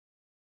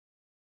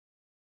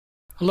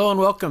Hello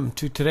and welcome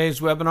to today's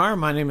webinar.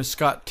 My name is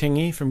Scott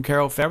Tingey from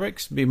Carroll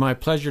Fabrics. It'll be my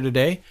pleasure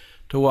today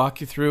to walk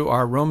you through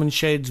our Roman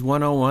Shades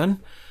 101.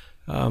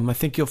 I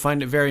think you'll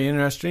find it very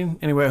interesting.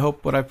 Anyway, I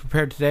hope what I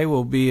prepared today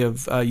will be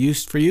of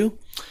use for you.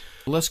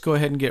 Let's go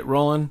ahead and get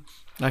rolling.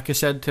 Like I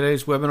said,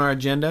 today's webinar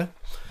agenda,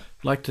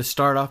 I'd like to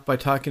start off by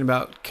talking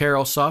about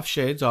Carroll soft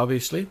shades,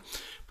 obviously,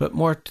 but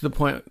more to the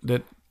point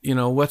that,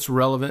 what's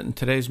relevant in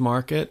today's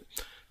market,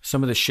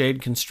 some of the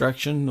shade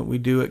construction that we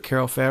do at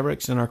Carroll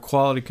Fabrics, and our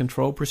quality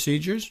control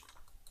procedures.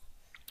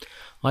 I'd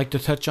like to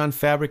touch on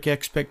fabric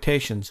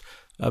expectations.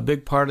 A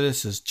big part of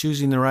this is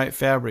choosing the right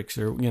fabrics,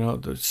 or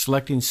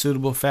selecting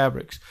suitable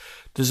fabrics.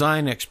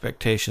 Design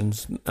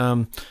expectations.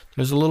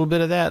 There's a little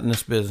bit of that in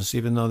this business,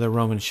 even though they're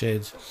Roman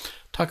shades.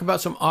 Talk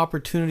about some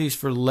opportunities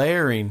for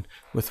layering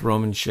with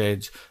Roman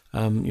shades.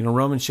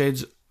 Roman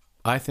shades,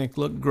 I think,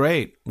 look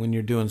great when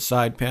you're doing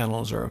side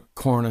panels or a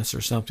cornice or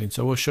something.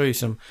 So we'll show you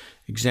some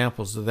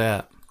examples of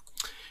that.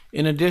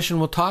 In addition,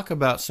 we'll talk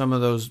about some of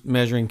those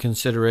measuring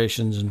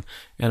considerations and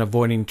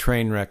avoiding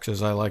train wrecks,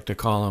 as I like to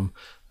call them.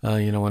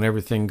 When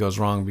everything goes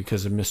wrong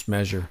because of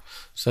mismeasure.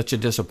 Such a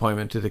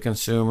disappointment to the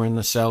consumer and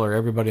the seller,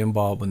 everybody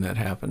involved when that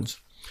happens.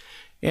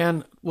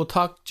 And we'll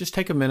just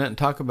take a minute and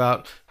talk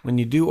about, when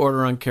you do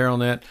order on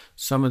CarrollNet,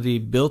 some of the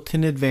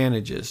built-in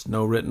advantages.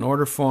 No written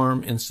order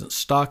form, instant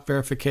stock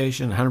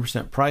verification,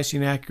 100%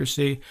 pricing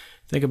accuracy.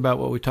 Think about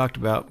what we talked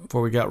about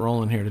before we got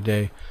rolling here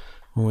today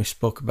when we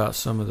spoke about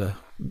some of the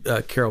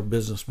Carroll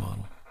business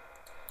model.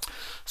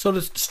 So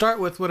to start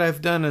with, what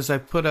I've done is I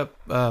put up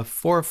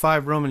 4 or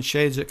 5 Roman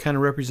shades that kind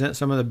of represent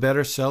some of the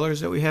better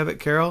sellers that we have at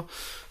Carroll.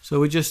 So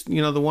we just,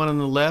 the one on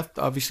the left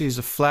obviously is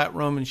a flat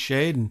Roman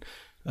shade,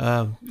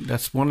 and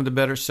that's one of the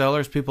better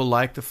sellers. People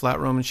like the flat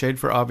Roman shade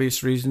for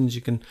obvious reasons.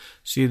 You can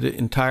see the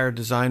entire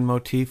design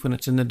motif when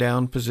it's in the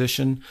down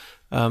position.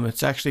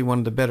 It's actually one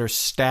of the better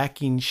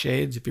stacking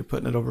shades if you're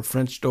putting it over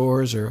French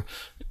doors or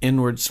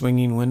inward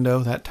swinging window,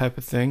 that type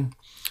of thing.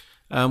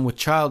 With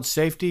child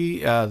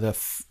safety, the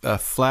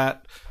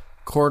flat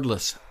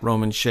cordless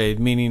Roman shade,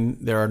 meaning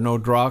there are no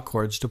draw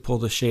cords to pull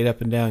the shade up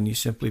and down. You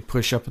simply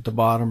push up at the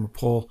bottom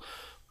or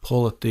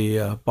pull at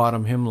the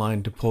bottom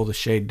hemline to pull the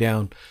shade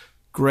down.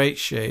 Great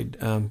shade,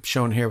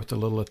 shown here with the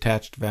little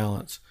attached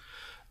valance.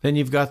 Then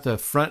you've got the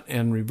front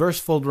and reverse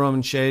fold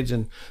Roman shades,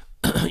 and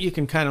you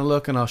can kind of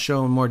look, and I'll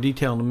show in more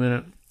detail in a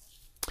minute.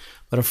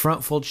 But a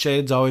front fold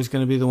shade is always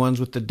going to be the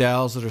ones with the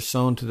dowels that are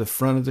sewn to the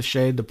front of the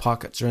shade. The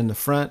pockets are in the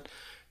front.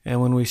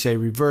 And when we say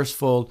reverse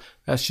fold,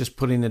 that's just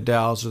putting the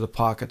dowels or the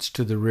pockets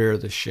to the rear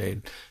of the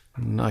shade.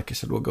 And like I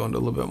said, we'll go into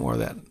a little bit more of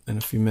that in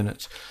a few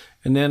minutes.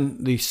 And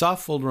then the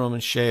soft fold Roman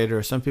shade,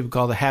 or some people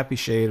call the happy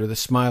shade or the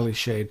smiley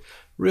shade,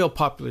 real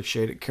popular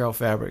shade at Carroll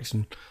Fabrics,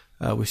 and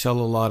we sell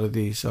a lot of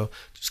these. So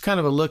just kind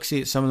of a look-see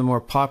at some of the more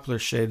popular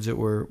shades that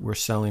we're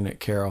selling at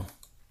Carroll.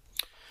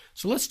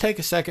 So let's take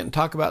a second and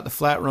talk about the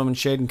flat Roman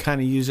shade and kind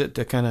of use it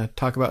to kind of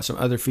talk about some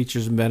other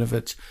features and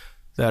benefits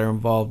that are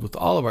involved with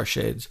all of our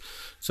shades.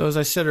 So as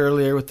I said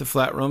earlier, with the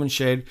flat Roman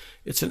shade,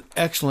 it's an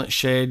excellent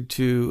shade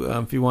to,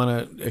 if you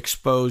want to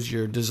expose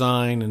your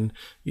design and,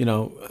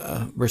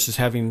 versus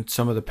having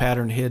some of the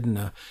pattern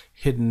hidden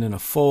in a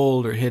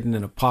fold or hidden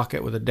in a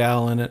pocket with a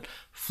dowel in it.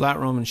 Flat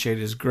Roman shade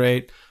is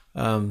great.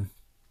 But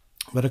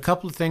a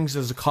couple of things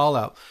as a call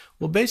out.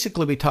 We'll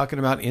basically be talking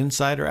about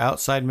inside or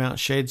outside mount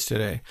shades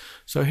today.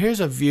 So here's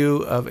a view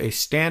of a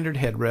standard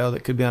headrail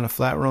that could be on a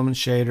flat Roman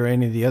shade or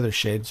any of the other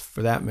shades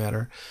for that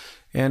matter.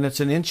 And it's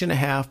 1.5 inches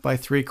by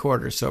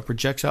 3/4, so it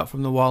projects out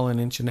from the wall 1.5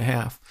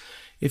 inches.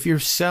 If you're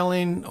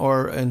selling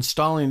or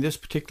installing this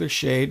particular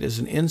shade as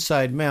an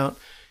inside mount,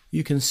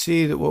 you can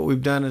see that what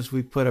we've done is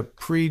we put a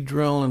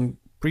pre-drilled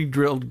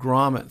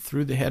grommet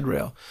through the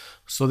headrail.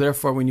 So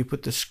therefore, when you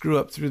put the screw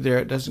up through there,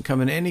 it doesn't come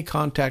in any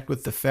contact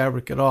with the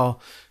fabric at all.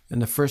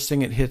 And the first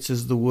thing it hits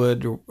is the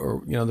wood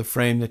or the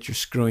frame that you're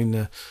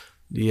screwing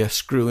the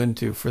screw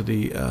into for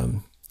the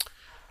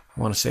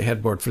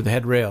headboard, for the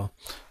headrail.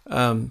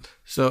 And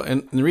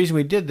the reason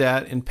we did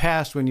that, in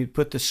past, when you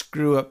put the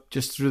screw up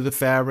just through the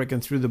fabric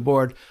and through the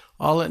board,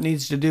 all it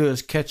needs to do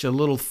is catch a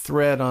little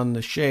thread on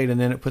the shade, and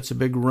then it puts a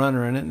big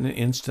runner in it, and it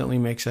instantly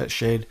makes that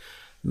shade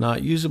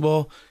not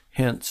usable.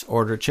 Hence,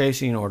 order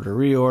chasing, order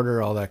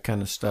reorder, all that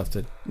kind of stuff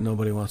that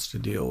nobody wants to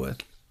deal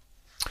with.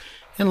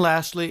 And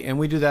lastly, and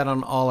we do that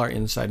on all our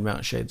inside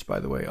mount shades, by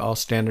the way, all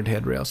standard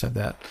headrails have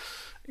that.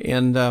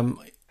 And then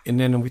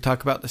when we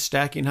talk about the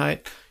stacking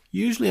height,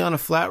 usually on a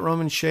flat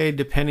Roman shade,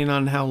 depending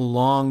on how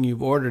long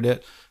you've ordered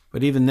it,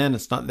 but even then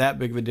it's not that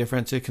big of a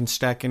difference. It can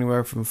stack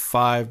anywhere from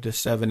 5 to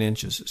 7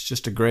 inches. It's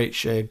just a great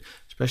shade,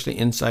 especially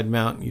inside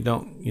mount. You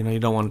don't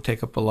want to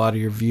take up a lot of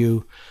your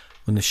view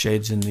when the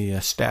shade's in the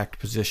stacked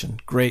position.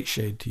 Great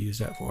shade to use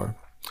that for.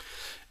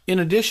 In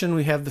addition,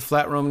 we have the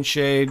flat Roman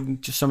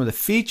shade. Just some of the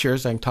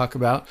features I can talk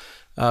about.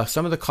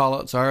 Some of the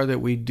callouts are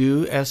that we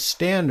do, as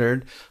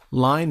standard,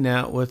 line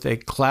that with a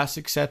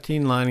classic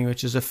sateen lining,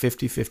 which is a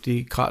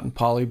 50-50 cotton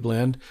poly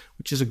blend,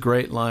 which is a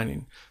great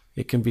lining.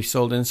 It can be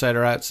sold inside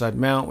or outside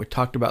mount. We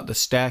talked about the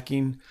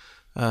stacking,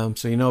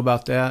 so you know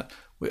about that.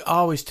 We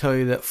always tell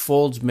you that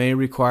folds may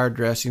require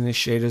dressing. The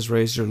shade is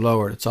raised or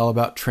lowered. It's all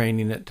about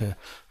training it to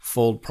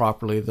fold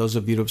properly. Those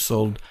of you who have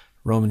sold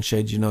Roman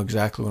shades, you know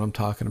exactly what I'm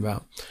talking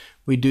about.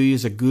 We do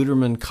use a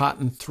Gutermann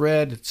cotton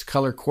thread. It's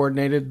color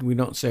coordinated. We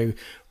don't say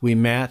we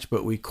match,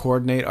 but we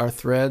coordinate our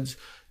threads.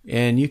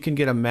 And you can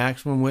get a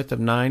maximum width of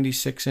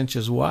 96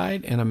 inches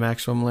wide and a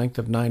maximum length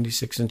of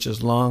 96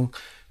 inches long.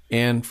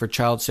 And for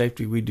child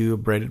safety, we do a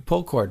braided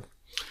pull cord.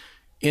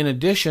 In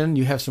addition,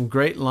 you have some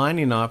great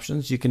lining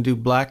options. You can do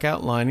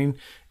blackout lining.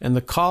 And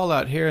the call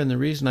out here, and the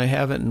reason I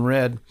have it in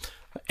red,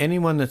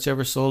 anyone that's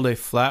ever sold a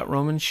flat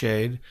Roman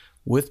shade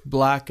with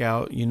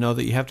blackout, you know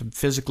that you have to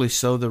physically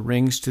sew the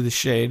rings to the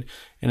shade,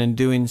 and in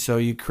doing so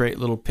you create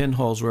little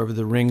pinholes wherever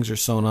the rings are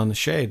sewn on the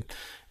shade.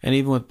 And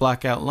even with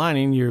blackout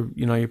lining,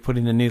 you're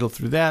putting the needle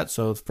through that,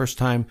 so the first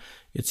time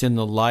it's in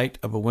the light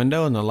of a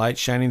window and the light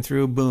shining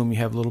through, boom, you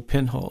have little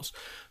pinholes.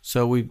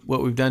 So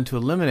what we've done to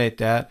eliminate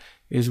that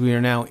is we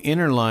are now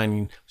inner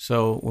lining.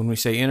 So when we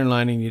say inner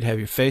lining, you'd have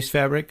your face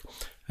fabric,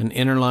 an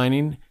inner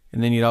lining,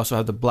 and then you'd also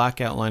have the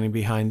blackout lining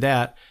behind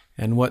that.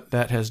 And what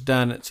that has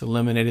done, it's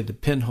eliminated the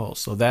pinholes.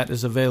 So that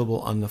is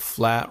available on the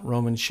flat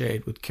Roman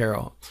shade with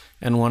Carol,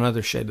 and one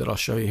other shade that I'll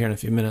show you here in a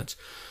few minutes.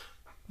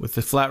 With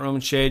the flat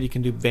Roman shade, you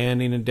can do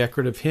banding and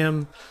decorative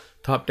hem,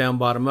 top down,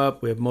 bottom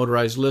up. We have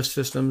motorized lift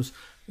systems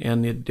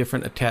and the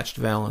different attached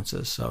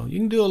valances. So you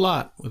can do a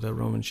lot with a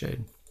Roman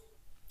shade.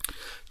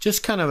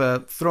 Just kind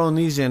of throwing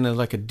these in as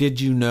like a did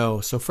you know.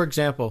 So for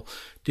example,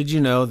 did you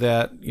know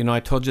that, I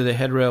told you the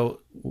headrail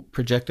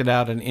projected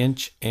out 1.5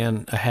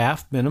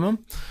 inches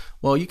minimum?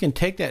 Well, you can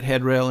take that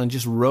headrail and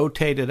just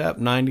rotate it up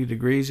 90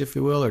 degrees, if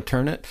you will, or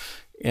turn it.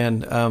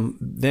 And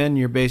then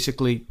you're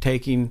basically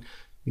taking,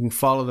 you can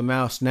follow the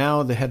mouse.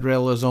 Now the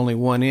headrail is only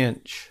 1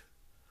 inch.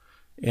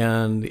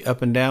 And the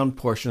up and down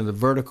portion of the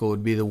vertical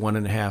would be the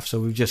 1.5.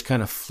 So we've just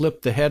kind of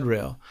flipped the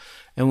headrail.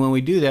 And when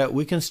we do that,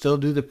 we can still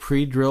do the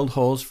pre-drilled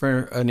holes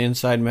for an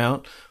inside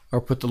mount,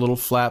 or put the little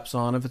flaps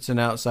on if it's an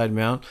outside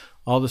mount.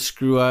 All the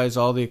screw eyes,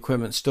 all the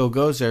equipment still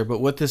goes there.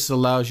 But what this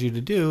allows you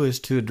to do is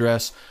to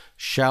address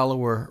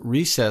shallower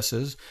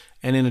recesses.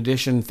 And in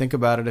addition, think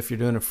about it, if you're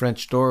doing a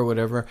French door or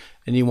whatever,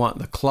 and you want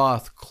the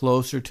cloth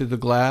closer to the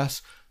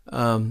glass,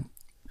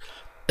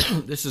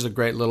 this is a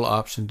great little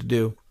option to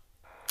do.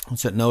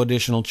 It's at no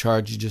additional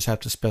charge. You just have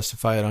to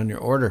specify it on your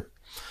order.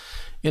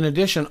 In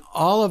addition,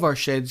 all of our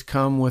shades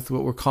come with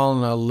what we're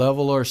calling a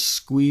leveler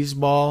squeeze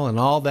ball, and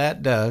all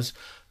that does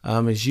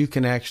is you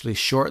can actually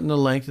shorten the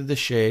length of the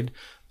shade.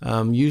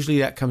 Usually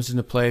that comes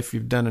into play if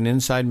you've done an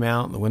inside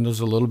mount, the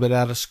window's a little bit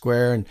out of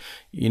square, and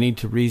you need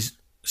to raise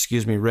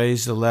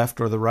the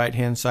left or the right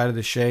hand side of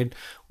the shade.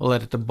 Well,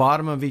 at the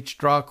bottom of each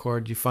draw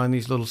cord, you find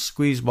these little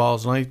squeeze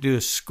balls, and all you have to do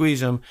is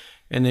squeeze them,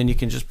 and then you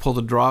can just pull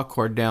the draw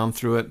cord down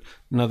through it.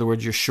 In other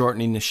words, you're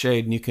shortening the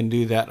shade, and you can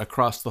do that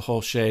across the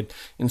whole shade.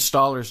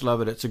 Installers love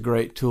it. It's a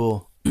great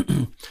tool.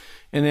 And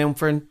then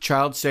for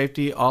child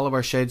safety, all of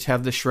our shades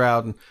have the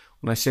shroud. And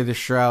when I say the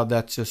shroud,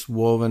 that's this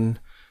woven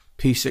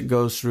piece that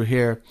goes through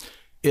here.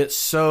 It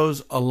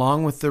sews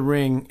along with the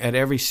ring at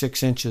every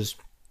 6 inches.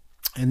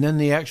 And then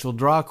the actual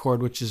draw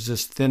cord, which is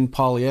this thin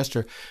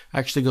polyester,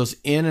 actually goes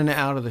in and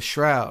out of the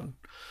shroud.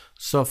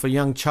 So if a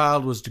young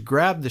child was to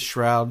grab the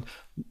shroud,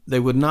 they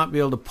would not be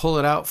able to pull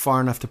it out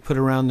far enough to put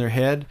around their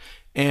head,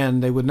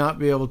 and they would not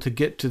be able to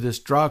get to this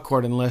draw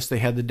cord unless they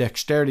had the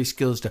dexterity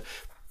skills to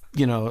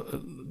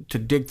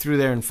dig through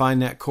there and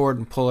find that cord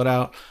and pull it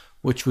out,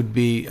 which would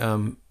be,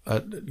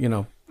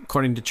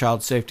 according to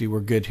child safety, we're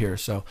good here.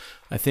 So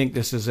I think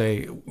this is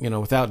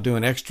without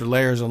doing extra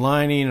layers of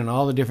lining and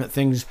all the different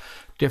things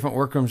different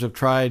workrooms have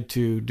tried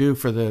to do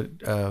for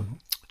the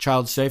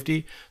child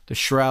safety, the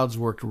shrouds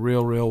worked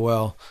real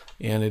well,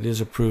 and it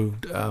is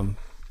approved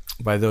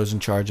by those in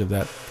charge of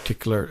that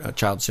particular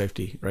child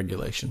safety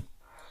regulation.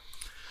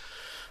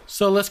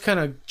 So let's kind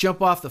of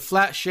jump off the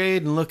flat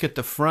shade and look at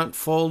the front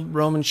fold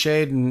Roman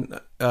shade. And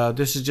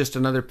this is just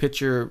another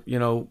picture,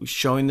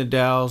 showing the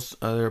dowels.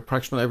 They're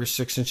approximately every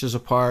 6 inches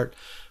apart.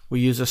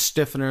 We use a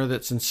stiffener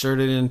that's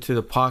inserted into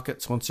the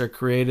pockets once they're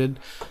created.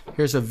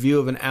 Here's a view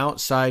of an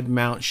outside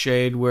mount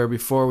shade, where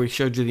before we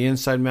showed you the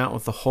inside mount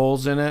with the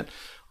holes in it.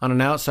 On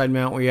an outside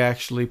mount, we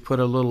actually put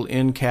a little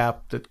end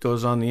cap that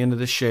goes on the end of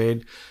the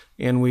shade,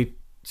 and we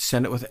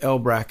send it with L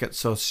brackets.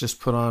 So it's just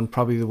put on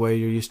probably the way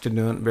you're used to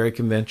doing it, very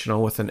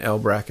conventional with an L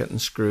bracket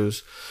and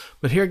screws.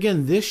 But here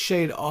again, this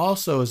shade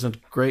also is a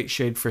great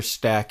shade for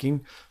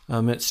stacking.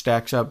 It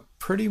stacks up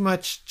pretty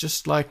much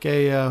just like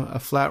a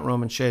flat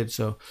Roman shade,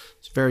 so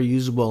it's very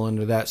usable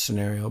under that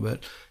scenario.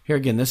 But here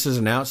again, this is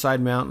an outside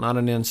mount, not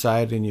an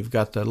inside, and you've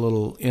got that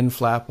little end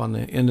flap on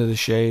the end of the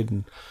shade,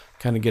 and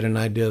kind of get an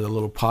idea of the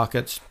little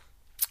pockets.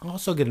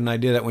 Also get an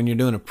idea that when you're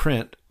doing a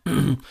print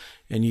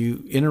and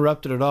you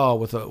interrupt it at all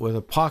with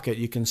a pocket,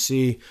 you can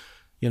see,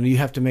 you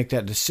have to make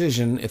that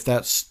decision if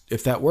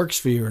that works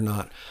for you or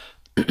not.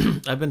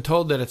 I've been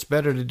told that it's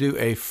better to do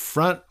a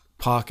front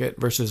pocket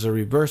versus a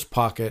reverse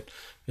pocket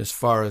as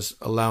far as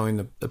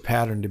allowing the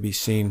pattern to be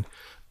seen.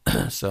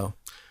 So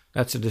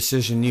that's a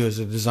decision you as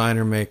a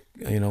designer make,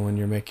 when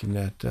you're making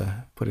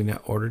that, putting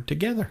that order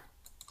together.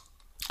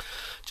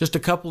 Just a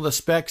couple of the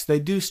specs, they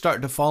do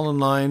start to fall in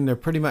line. They're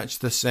pretty much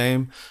the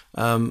same.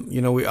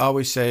 We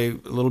always say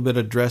a little bit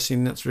of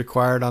dressing that's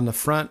required on the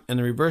front and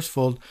the reverse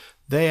fold.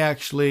 They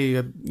actually,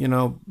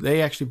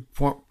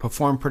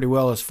 perform pretty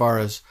well as far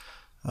as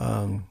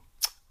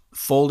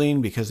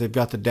folding, because they've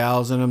got the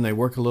dowels in them. They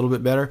work a little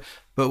bit better,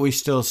 but we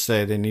still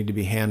say they need to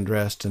be hand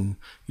dressed and,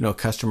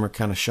 customer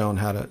kind of shown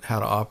how to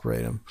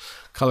operate them.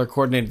 Color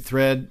coordinated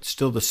thread,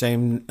 still the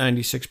same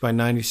 96 by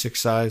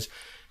 96 size.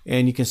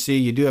 And you can see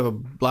you do have a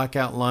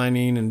blackout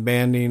lining and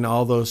banding,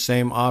 all those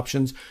same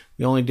options.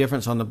 The only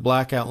difference on the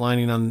blackout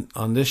lining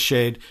on this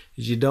shade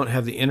is you don't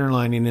have the inner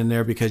lining in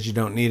there because you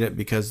don't need it,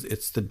 because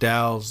it's the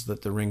dowels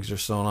that the rings are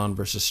sewn on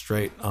versus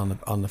straight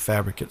on the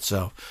fabric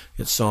itself.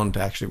 It's sewn to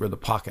actually where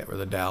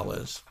the dowel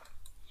is.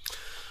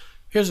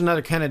 Here's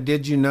another kind of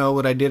did you know.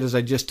 What I did is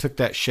I just took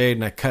that shade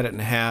and I cut it in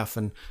half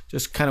and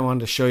just kind of wanted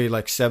to show you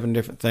like 7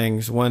 different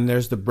things. One,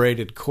 there's the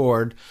braided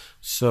cord.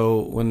 So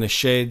when the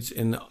shade's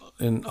in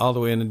all the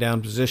way in the down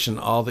position,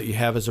 all that you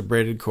have is a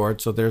braided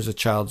cord. So there's a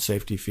child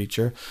safety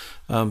feature.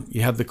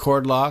 You have the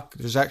cord lock.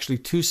 There's actually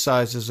 2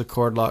 sizes of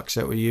cord locks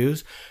that we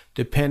use.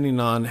 Depending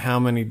on how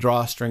many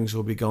drawstrings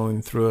will be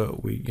going through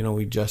it,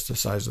 we adjust the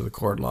size of the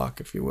cord lock,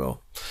 if you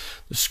will.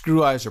 The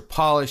screw eyes are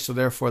polished, so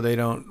therefore they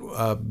don't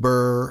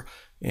burr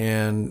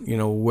and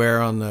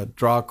wear on the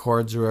draw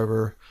cords or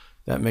wherever.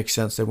 That makes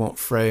sense. They won't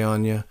fray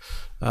on you.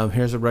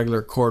 Here's a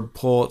regular cord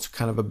pull. It's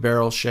kind of a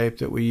barrel shape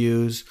that we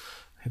use.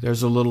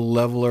 There's a little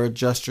leveler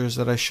adjusters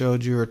that I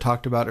showed you or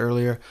talked about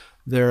earlier.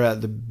 They're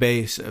at the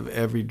base of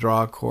every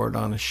draw cord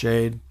on a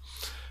shade.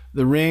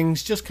 The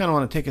rings, just kind of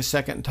want to take a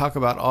second and talk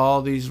about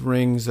all these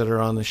rings that are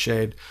on the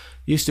shade.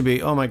 Used to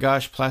be, oh my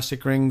gosh,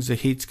 plastic rings, the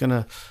heat's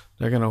they're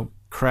gonna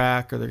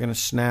crack, or they're gonna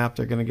snap,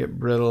 they're gonna get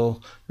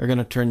brittle, they're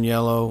gonna turn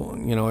yellow,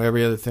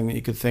 every other thing that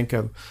you could think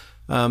of.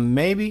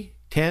 Maybe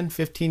 10,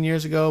 15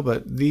 years ago,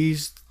 but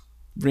these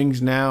rings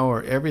now,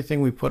 or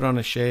everything we put on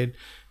a shade,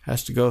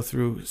 has to go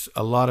through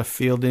a lot of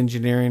field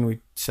engineering.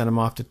 We send them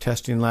off to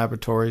testing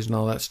laboratories and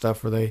all that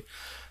stuff where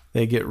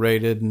they get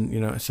rated,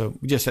 and so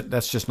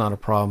that's just not a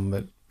problem.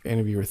 But if any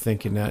of you were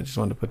thinking that, I just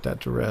wanted to put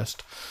that to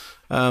rest.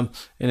 And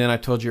then I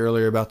told you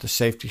earlier about the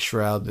safety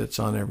shroud that's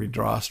on every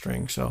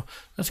drawstring. So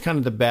that's kind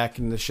of the back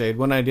in the shade.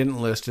 One I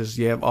didn't list is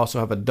you also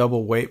have a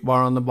double weight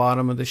bar on the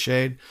bottom of the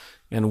shade,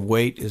 and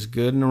weight is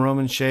good in a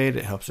Roman shade.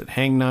 It helps it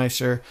hang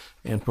nicer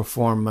and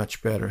perform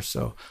much better.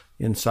 So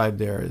inside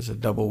there is a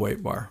double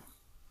weight bar.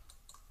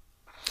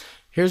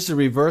 Here's the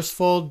reverse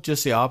fold,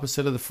 just the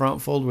opposite of the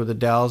front fold, where the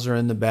dowels are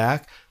in the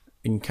back.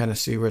 You can kind of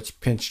see where it's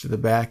pinched to the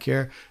back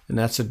here, and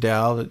that's a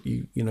dowel that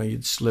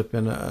you'd slip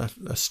in a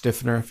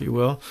stiffener, if you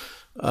will,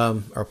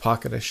 or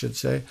pocket, I should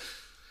say.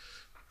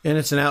 And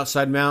it's an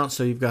outside mount,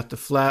 so you've got the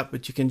flap,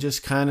 but you can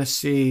just kind of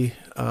see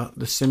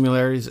the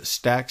similarities. It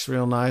stacks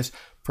real nice.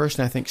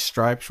 Personally, I think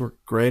stripes work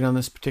great on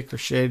this particular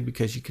shade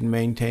because you can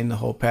maintain the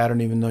whole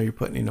pattern even though you're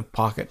putting in a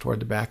pocket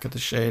toward the back of the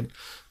shade.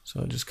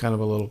 So just kind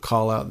of a little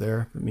call out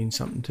there if it means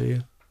something to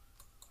you.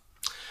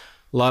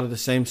 A lot of the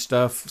same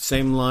stuff,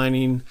 same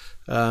lining.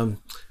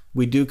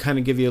 We do kind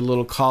of give you a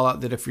little call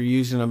out that if you're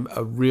using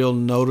a real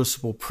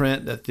noticeable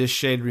print, that this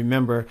shade,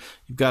 remember,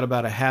 you've got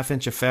about a 1/2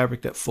 inch of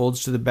fabric that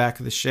folds to the back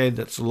of the shade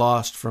that's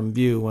lost from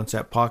view once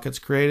that pocket's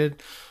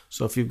created.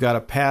 So if you've got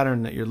a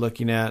pattern that you're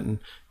looking at, and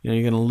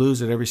you're going to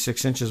lose it every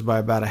 6 inches by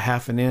about a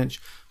 1/2 inch.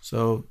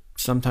 So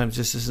sometimes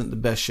this isn't the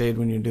best shade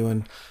when you're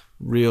doing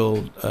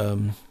real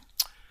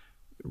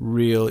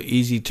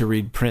easy to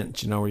read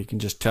print, where you can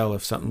just tell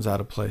if something's out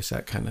of place,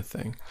 that kind of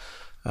thing.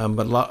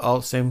 But all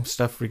the same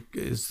stuff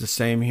is the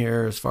same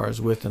here as far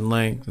as width and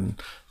length,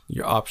 and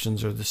your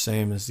options are the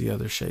same as the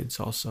other shades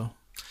also.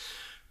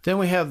 Then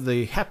we have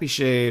the happy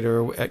shade,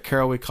 or at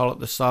Carol we call it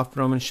the soft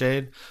Roman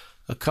shade.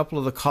 A couple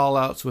of the call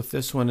outs with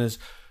this one is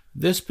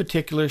this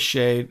particular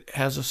shade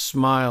has a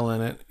smile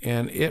in it,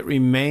 and it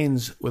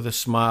remains with a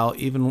smile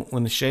even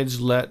when the shade's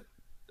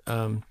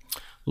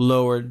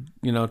lowered,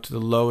 to the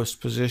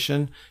lowest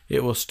position.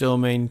 It will still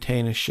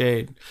maintain a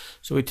shade.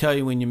 So we tell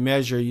you when you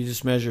measure, you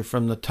just measure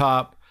from the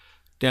top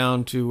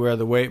down to where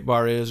the weight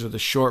bar is, or the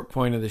short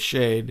point of the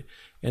shade,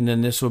 and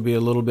then this will be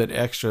a little bit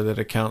extra that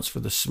accounts for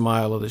the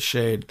smile of the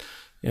shade.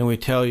 And we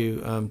tell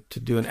you to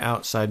do an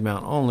outside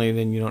mount only,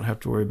 then you don't have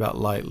to worry about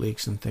light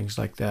leaks and things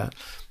like that.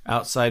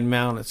 Outside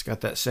mount, it's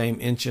got that same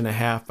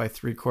 1.5 by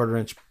 3/4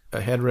 inch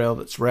head rail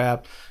that's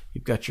wrapped.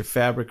 You've got your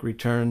fabric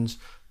returns.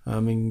 You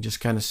can just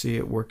kind of see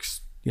it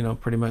works,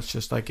 pretty much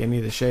just like any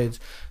of the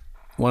shades.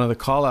 One of the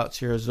call outs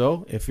here is,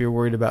 though, if you're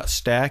worried about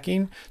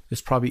stacking,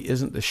 this probably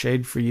isn't the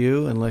shade for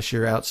you unless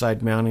you're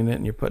outside mounting it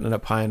and you're putting it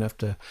up high enough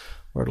to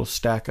where it'll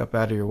stack up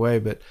out of your way.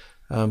 But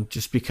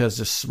just because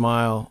the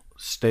smile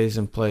stays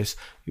in place,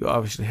 you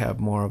obviously have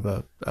more of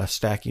a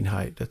stacking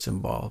height that's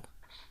involved.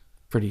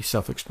 Pretty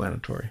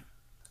self-explanatory.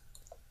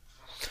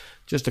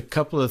 Just a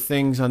couple of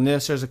things on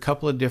this. There's a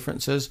couple of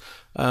differences.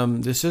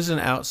 This is an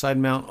outside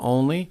mount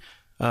only.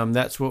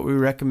 That's what we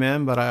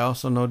recommend, but I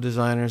also know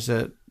designers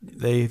that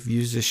they've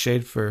used this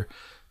shade for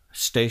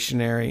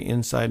stationary,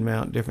 inside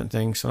mount, different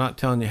things. So I'm not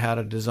telling you how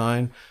to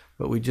design,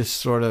 but we just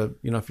sort of,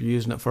 if you're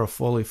using it for a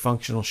fully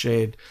functional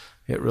shade,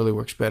 it really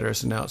works better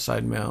as an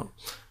outside mount.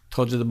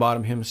 Told you the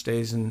bottom hem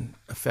stays in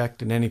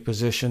effect in any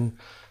position.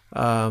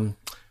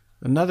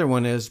 Another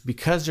one is,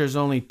 because there's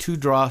only 2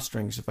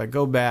 drawstrings, if I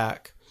go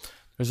back,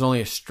 there's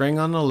only a string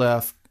on the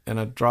left and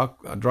a draw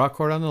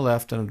cord on the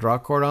left and a draw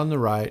cord on the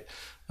right.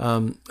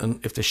 And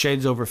if the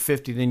shade's over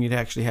 50, then you'd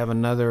actually have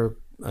another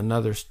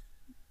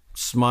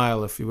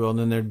smile, if you will, and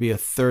then there'd be a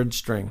 3rd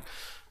string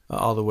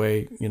all the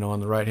way,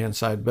 on the right-hand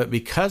side. But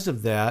because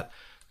of that,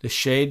 the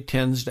shade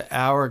tends to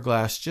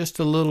hourglass just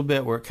a little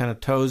bit where it kind of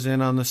toes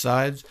in on the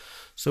sides.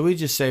 So we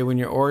just say when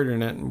you're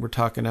ordering it, and we're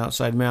talking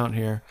outside mount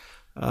here,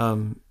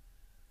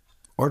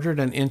 order it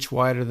an inch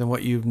wider than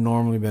what you've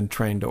normally been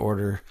trained to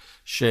order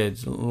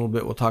shades. A little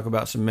bit, we'll talk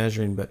about some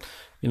measuring, but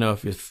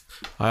if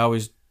I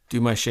always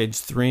do my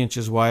shades 3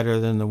 inches wider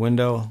than the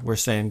window, we're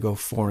saying go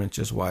 4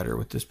 inches wider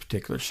with this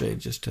particular shade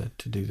just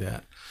to do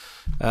that.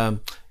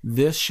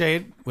 This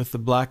shade with the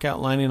black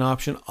outlining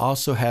option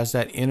also has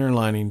that inner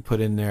lining put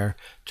in there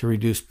to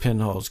reduce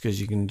pinholes, because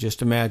you can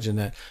just imagine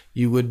that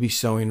you would be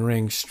sewing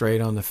rings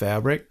straight on the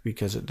fabric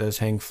because it does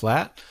hang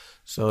flat.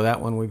 So that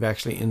one we've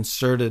actually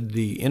inserted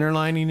the inner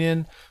lining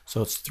in,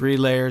 so it's 3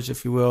 layers,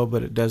 if you will,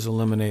 but it does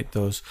eliminate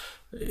those,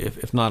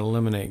 if not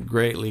eliminate,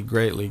 greatly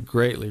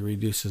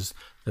reduces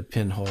the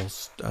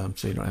pinholes,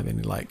 so you don't have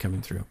any light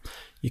coming through.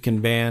 You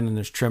can band, and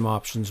there's trim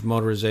options,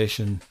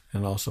 motorization,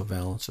 and also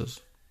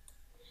valances.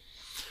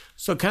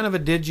 So kind of a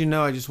did you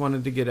know I just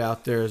wanted to get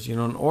out there is, in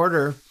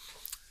order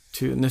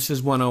to, and this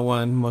is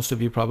 101, most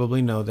of you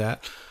probably know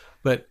that,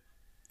 but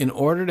in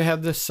order to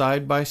have the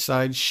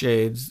side-by-side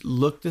shades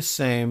look the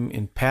same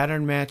in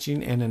pattern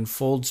matching and in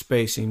fold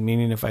spacing,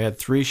 meaning if I had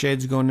 3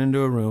 shades going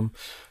into a room,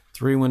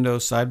 3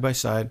 windows side by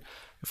side,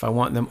 if I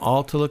want them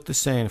all to look the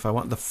same, if I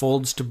want the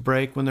folds to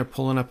break when they're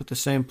pulling up at the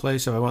same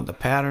place, if I want the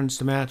patterns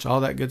to match, all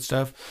that good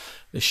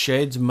stuff, the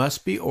shades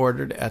must be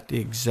ordered at the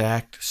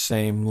exact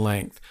same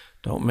length.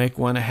 Don't make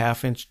one a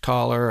 1/2 inch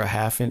taller or a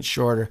 1/2 inch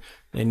shorter.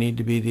 They need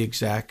to be the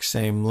exact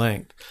same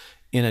length.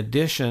 In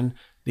addition,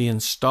 the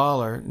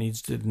installer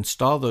needs to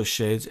install those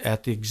shades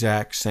at the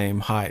exact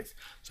same height.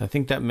 So I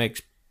think that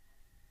makes,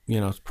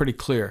 it's pretty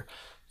clear.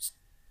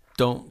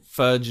 Don't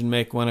fudge and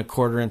make one a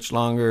 1/4 inch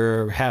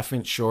longer or 1/2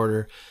 inch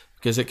shorter,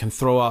 because it can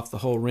throw off the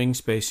whole ring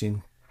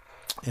spacing.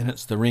 And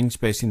it's the ring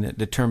spacing that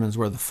determines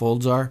where the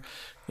folds are.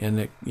 And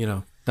it,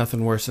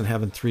 nothing worse than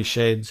having 3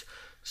 shades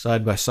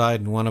side by side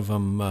and one of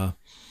them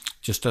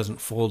just doesn't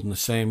fold in the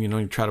same.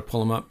 You try to pull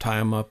them up, tie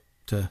them up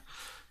to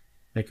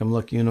make them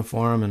look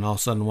uniform, and all of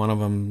a sudden one of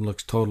them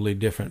looks totally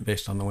different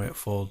based on the way it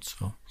folds.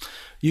 So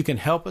you can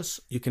help us.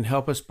 You can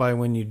help us by,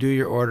 when you do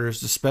your orders,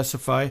 to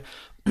specify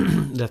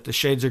that the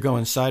shades are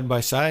going side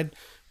by side,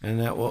 and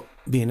that will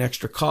be an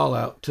extra call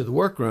out to the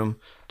workroom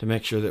to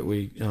make sure that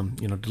we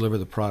deliver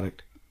the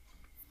product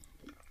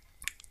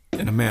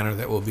in a manner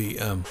that will be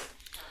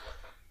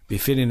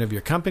befitting of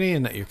your company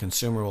and that your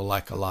consumer will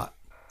like a lot.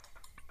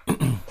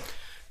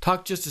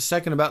 Talk just a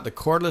second about the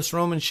cordless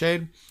Roman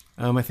shade.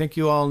 I think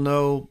you all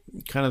know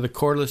kind of the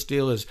cordless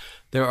deal is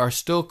there are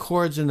still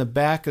cords in the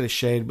back of the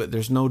shade, but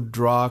there's no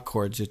draw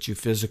cords that you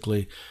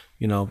physically,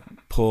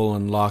 pull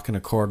and lock in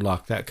a cord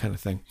lock, that kind of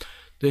thing.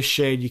 This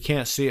shade, you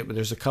can't see it, but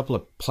there's a couple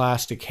of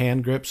plastic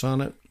hand grips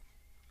on it,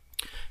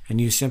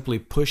 and you simply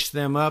push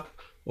them up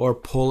or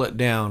pull it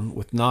down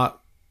with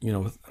not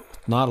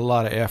a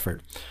lot of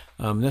effort.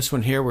 This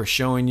one here, we're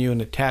showing you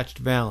an attached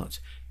valance.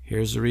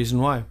 Here's the reason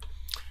why.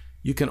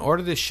 You can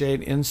order this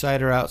shade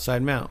inside or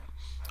outside mount.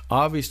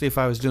 Obviously, if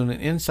I was doing an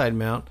inside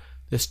mount,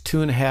 this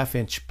 2.5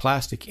 inch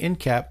plastic end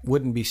cap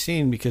wouldn't be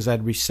seen because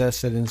I'd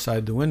recess it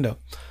inside the window.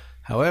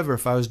 However,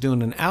 if I was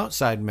doing an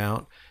outside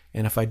mount,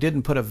 and if I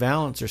didn't put a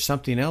valance or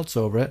something else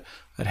over it,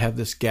 I'd have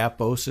this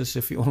gaposis,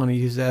 if you want to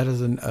use that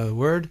as a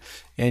word,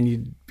 and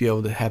you'd be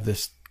able to have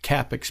this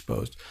cap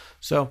exposed.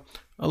 So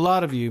a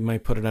lot of you may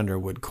put it under a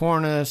wood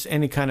cornice,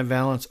 any kind of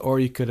valance, or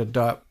you could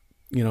adopt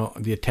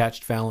the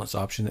attached valance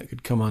option that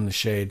could come on the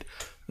shade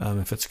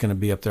if it's going to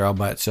be up there all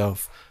by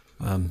itself.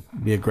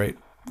 Be a great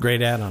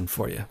add-on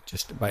for you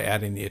just by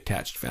adding the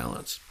attached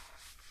valance.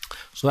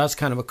 So that's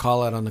kind of a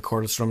call out on the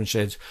cordless Roman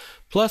shades.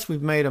 Plus,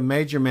 we've made a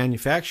major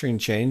manufacturing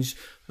change,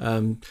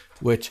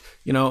 which,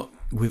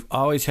 we've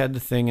always had the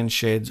thing in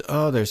shades,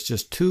 there's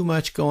just too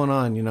much going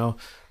on, You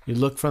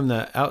look from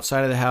the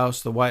outside of the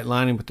house, the white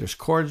lining, but there's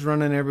cords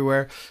running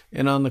everywhere.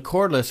 And on the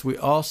cordless,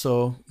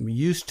 we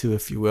used to,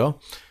 if you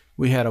will,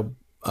 we had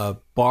a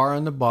bar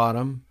on the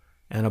bottom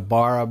and a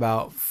bar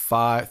about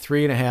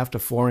 3.5 to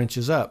 4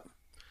 inches up.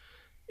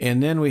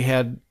 And then we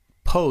had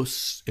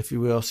posts, if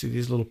you will. See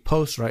these little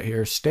posts right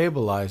here,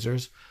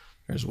 stabilizers.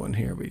 There's one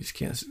here, but you just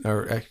can't see,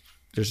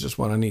 there's just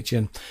one on each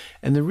end.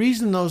 And the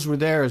reason those were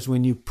there is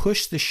when you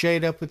push the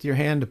shade up with your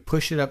hand to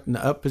push it up in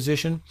the up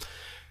position,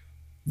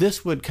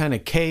 this would kind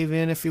of cave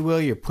in, if you will.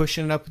 You're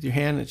pushing it up with your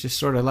hand, it just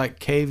sort of like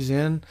caves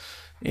in.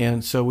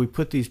 And so we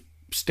put these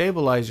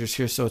stabilizers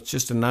here, so it's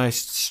just a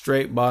nice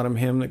straight bottom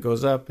hem that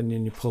goes up, and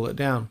then you pull it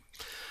down.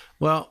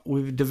 Well,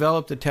 we've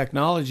developed the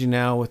technology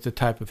now with the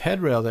type of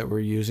headrail that we're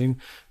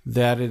using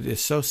that it is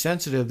so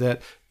sensitive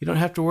that you don't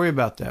have to worry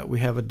about that.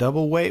 We have a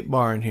double weight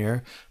bar in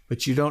here,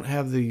 but you don't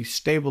have the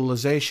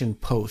stabilization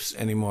posts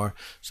anymore.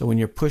 So when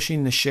you're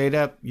pushing the shade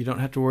up, you don't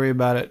have to worry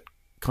about it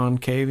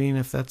concaving,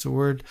 if that's a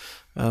word.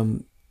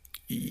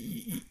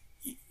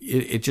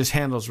 It just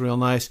handles real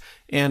nice.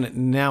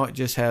 And now it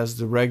just has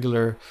the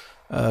regular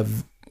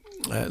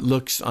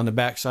looks on the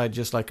backside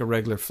just like a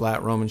regular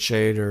flat Roman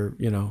shade, or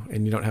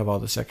and you don't have all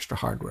this extra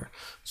hardware.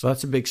 So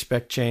that's a big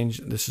spec change.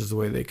 This is the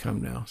way they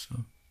come now.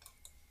 So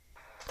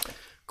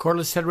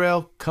cordless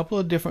headrail, couple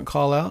of different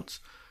call outs.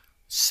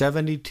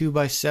 72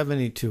 by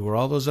 72, where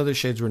all those other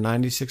shades were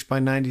 96 by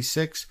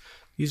 96.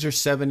 These are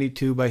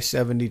 72 by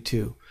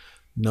 72.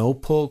 No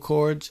pull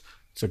cords.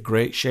 It's a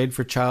great shade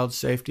for child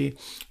safety.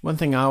 One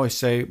thing I always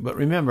say, but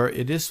remember,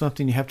 it is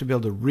something you have to be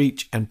able to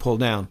reach and pull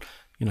down.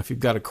 If you've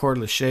got a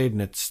cordless shade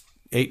and it's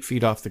 8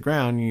 feet off the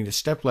ground, you need a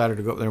step ladder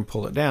to go up there and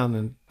pull it down,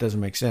 then it doesn't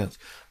make sense.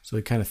 So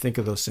we kind of think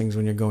of those things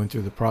when you're going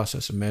through the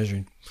process of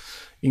measuring.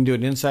 You can do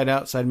it inside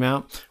outside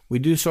mount. We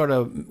do sort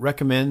of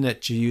recommend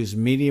that you use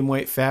medium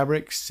weight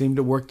fabrics, seem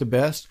to work the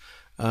best.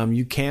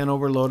 You can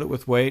overload it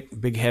with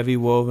weight, big heavy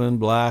woven,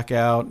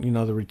 blackout, the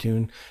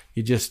Retune.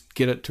 You just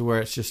get it to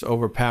where it's just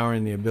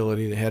overpowering the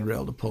ability of the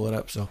headrail to pull it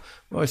up. So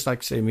I always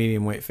like to say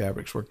medium weight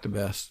fabrics work the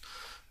best.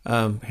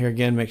 Here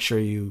again, make sure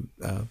you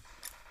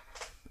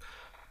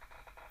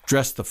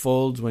dress the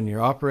folds when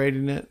you're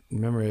operating it.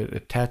 Remember,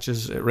 it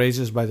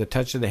raises by the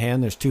touch of the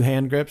hand. There's 2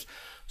 hand grips.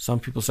 Some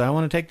people say, I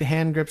want to take the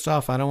hand grips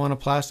off. I don't want a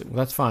plastic. Well,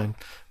 that's fine,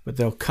 but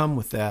they'll come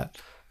with that.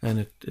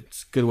 And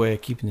it's a good way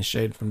of keeping the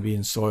shade from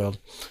being soiled.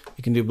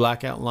 You can do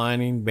blackout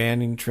lining,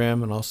 banding,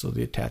 trim, and also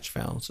the attached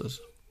valances.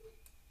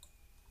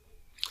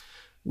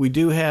 We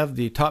do have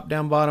the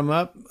top-down,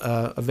 bottom-up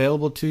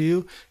available to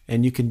you,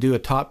 and you can do a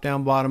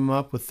top-down,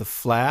 bottom-up with the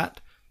flat,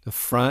 the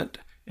front,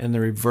 and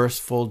the reverse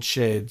fold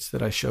shades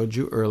that I showed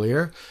you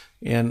earlier.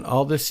 And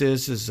all this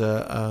is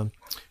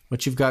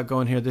what you've got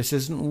going here. This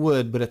isn't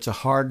wood, but it's a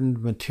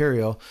hardened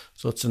material,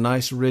 so it's a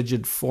nice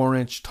rigid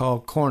 4-inch tall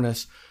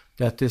cornice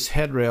that this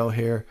headrail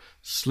here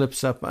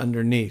slips up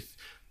underneath.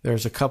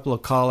 There's a couple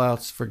of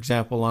call-outs. For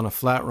example, on a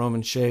flat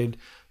Roman shade,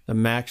 the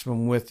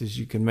maximum width as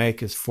you can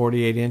make is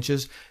 48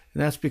 inches,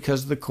 and that's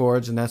because of the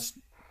cords, and that's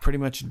pretty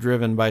much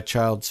driven by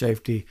child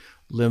safety,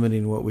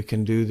 limiting what we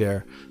can do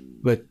there.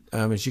 But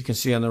as you can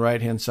see on the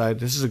right-hand side,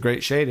 this is a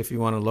great shade if you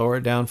want to lower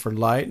it down for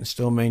light and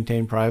still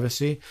maintain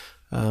privacy.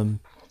 I'm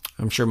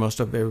sure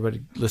most of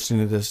everybody listening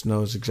to this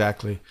knows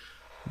exactly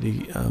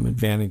the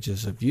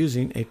advantages of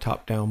using a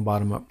top-down,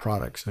 bottom-up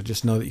product. So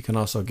just know that you can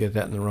also get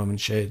that in the Roman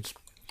shades.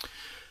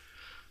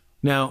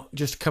 Now,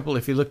 just a couple,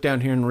 if you look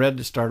down here in red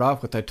to start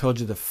off with, I told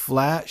you the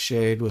flat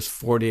shade was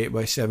 48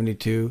 by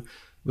 72.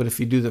 But if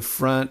you do the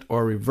front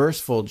or reverse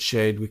fold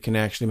shade, we can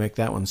actually make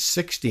that one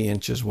 60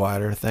 inches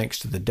wider thanks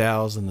to the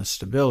dowels and the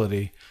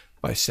stability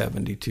by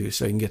 72.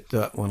 So you can get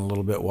that one a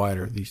little bit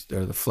wider.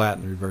 They're the flat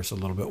and the reverse a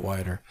little bit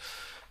wider.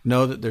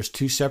 Know that there's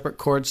 2 separate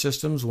cord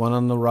systems, one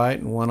on the right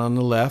and one on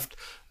the left,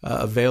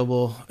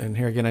 available. And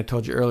here again, I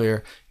told you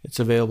earlier, it's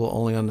available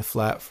only on the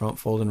flat, front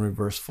fold, and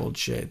reverse fold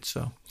shade.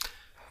 So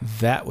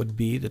that would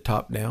be the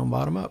top down,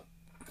 bottom up.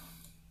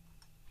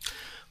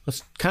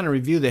 Let's kind of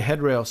review the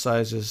headrail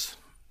sizes,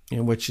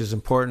 which is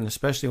important,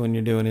 especially when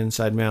you're doing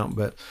inside mount.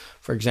 But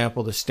for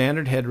example, the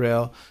standard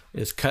headrail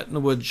is cut in the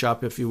wood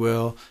shop, if you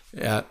will,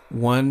 at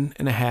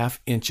 1.5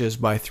 inches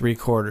by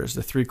 3/4.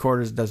 The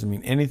 3/4 doesn't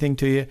mean anything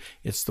to you.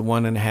 It's the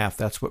 1.5.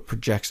 That's what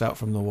projects out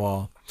from the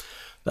wall.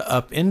 The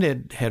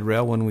up-ended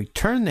headrail, when we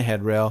turn the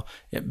headrail,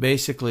 it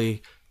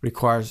basically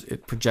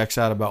projects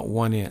out about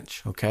 1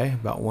 inch. Okay,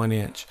 about 1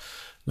 inch.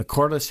 The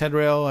cordless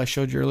headrail I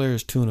showed you earlier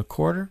is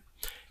 2.25,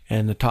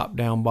 and the top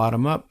down,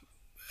 bottom up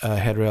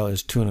headrail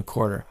is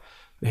 2.25.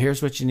 But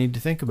here's what you need to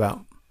think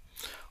about.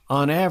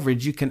 On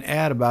average, you can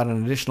add about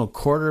an additional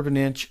 1/4 of an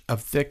inch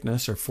of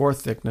thickness or 4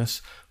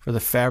 thickness for the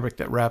fabric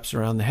that wraps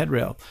around the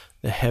headrail.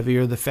 The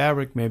heavier the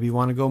fabric, maybe you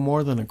want to go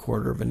more than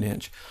 1/4 of an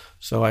inch.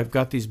 So I've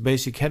got these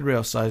basic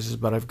headrail sizes,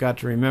 but I've got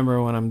to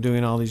remember when I'm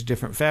doing all these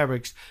different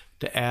fabrics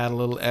to add a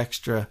little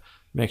extra,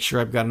 make sure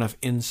I've got enough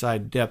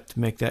inside depth to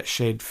make that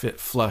shade fit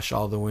flush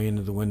all the way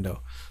into the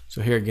window.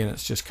 So here again,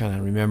 it's just kind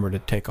of remember to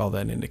take all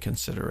that into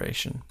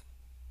consideration.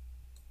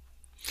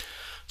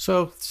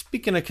 So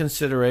speaking of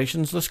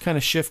considerations, let's kind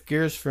of shift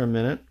gears for a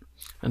minute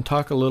and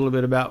talk a little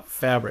bit about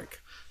fabric.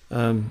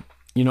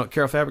 At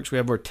Carroll Fabrics, we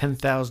have over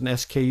 10,000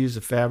 SKUs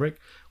of fabric.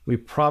 We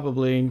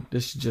probably,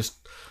 this is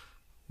just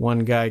one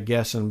guy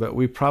guessing, but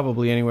we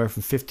probably anywhere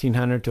from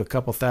 1,500 to a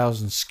couple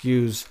thousand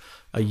SKUs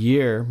a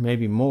year,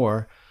 maybe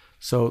more.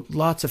 So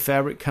lots of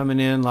fabric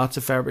coming in, lots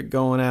of fabric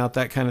going out,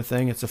 that kind of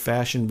thing. It's a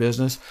fashion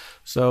business.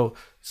 So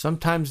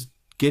sometimes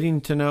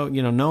getting to know,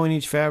 knowing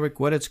each fabric,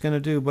 what it's going to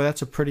do, but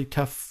that's a pretty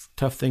tough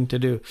thing to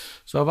do.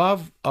 So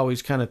I've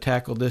always kind of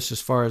tackled this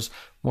as far as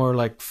more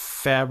like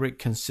fabric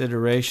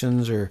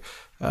considerations or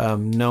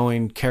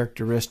knowing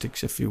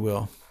characteristics, if you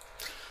will.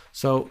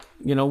 So,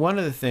 one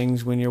of the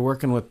things when you're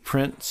working with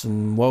prints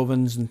and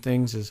wovens and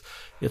things is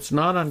it's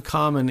not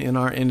uncommon in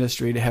our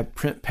industry to have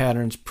print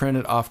patterns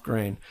printed off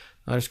grain.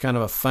 Now, there's kind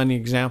of a funny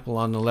example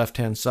on the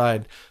left-hand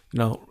side.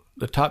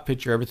 The top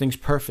picture, everything's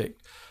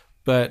perfect.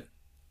 But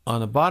on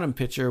the bottom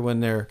picture, when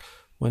they're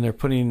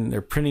printing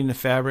the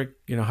fabric,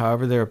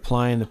 however they're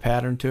applying the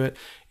pattern to it,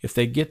 if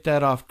they get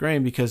that off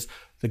grain, because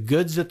the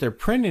goods that they're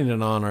printing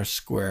it on are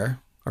square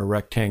or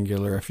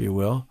rectangular, if you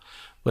will,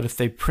 but if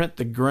they print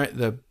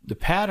the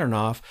pattern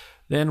off,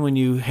 then when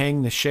you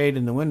hang the shade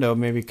in the window,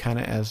 maybe kind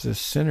of as this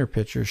center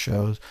picture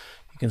shows,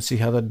 you can see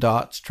how the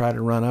dots try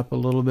to run up a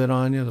little bit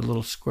on you, the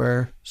little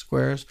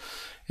squares,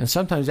 and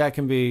sometimes that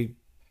can be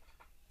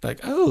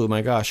like, oh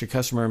my gosh, a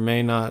customer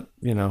may not,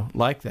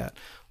 like that.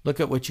 Look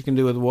at what you can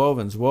do with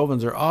wovens.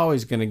 Wovens are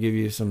always going to give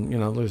you some,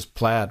 there's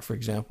plaid, for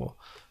example,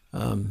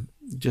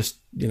 just,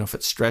 if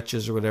it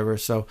stretches or whatever.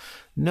 So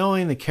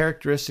knowing the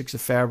characteristics of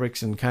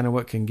fabrics and kind of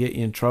what can get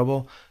you in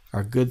trouble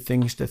are good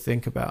things to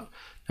think about.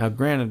 Now,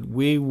 granted,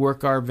 we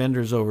work our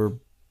vendors over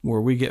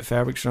where we get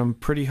fabrics from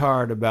pretty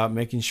hard about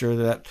making sure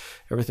that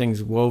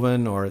everything's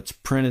woven or it's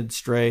printed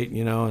straight,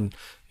 and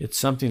it's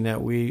something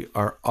that we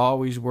are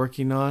always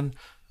working on.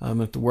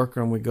 At the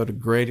workroom, we go to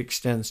great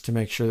extents to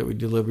make sure that we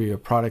deliver you a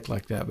product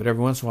like that. But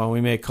every once in a while,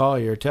 we may call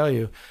you or tell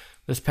you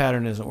this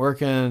pattern isn't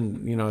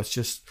working. It's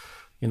just,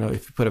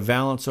 if you put a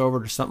valance over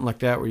it or something like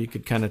that, where you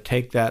could kind of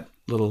take that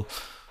little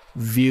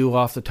view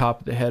off the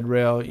top of the head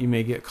rail, you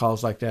may get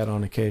calls like that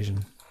on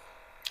occasion.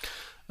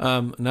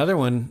 Another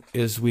one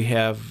is we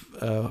have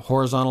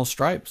horizontal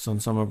stripes on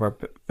some of our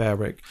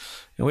fabric.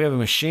 And we have a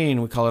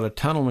machine, we call it a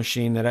tunnel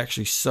machine, that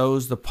actually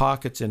sews the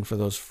pockets in for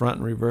those front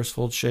and reverse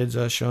fold shades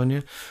I was showing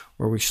you,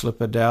 where we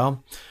slip a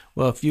dowel.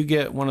 Well, if you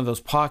get one of those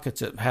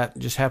pockets that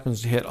just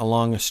happens to hit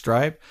along a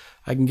stripe,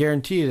 I can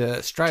guarantee you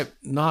that stripe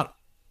not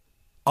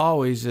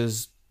always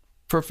is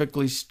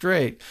perfectly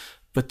straight,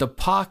 but the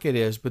pocket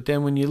is. But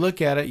then when you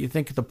look at it, you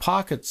think the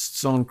pocket's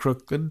sewn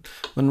crooked,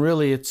 when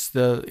really it's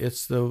the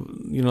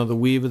the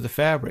weave of the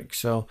fabric.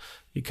 So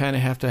you kind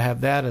of have to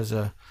have that as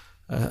a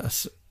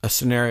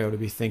scenario to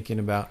be thinking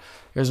about.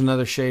 Here's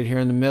another shade here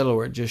in the middle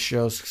where it just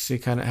shows, see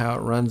kind of how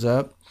it runs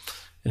up.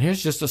 And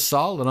here's just a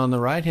solid on the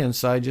right-hand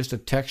side, just a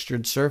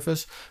textured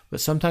surface. But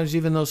sometimes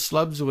even those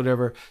slubs or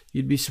whatever,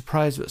 you'd be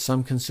surprised, but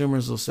some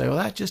consumers will say, well,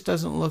 that just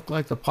doesn't look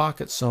like the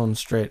pocket's sewn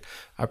straight.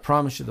 I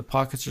promise you the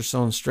pockets are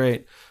sewn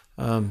straight.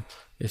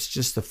 It's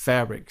just the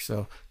fabric.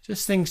 So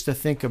just things to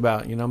think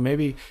about.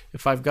 Maybe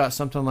if I've got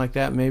something like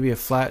that, maybe a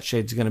flat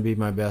shade's going to be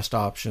my best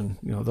option.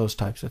 Those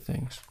types of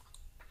things.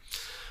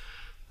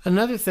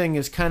 Another thing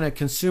is kind of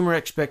consumer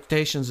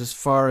expectations as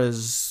far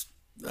as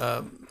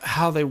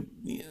how they,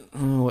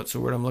 what's the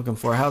word I'm looking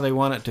for? How they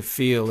want it to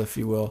feel, if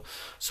you will.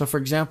 So, for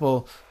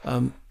example,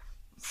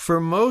 for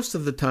most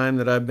of the time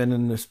that I've been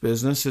in this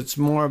business, it's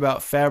more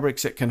about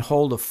fabrics that can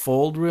hold a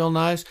fold real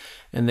nice,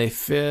 and they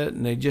fit,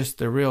 and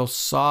they're real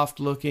soft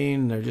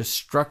looking, they're just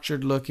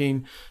structured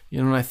looking.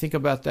 When I think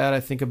about that, I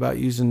think about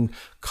using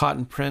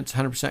cotton prints,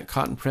 100%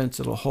 cotton prints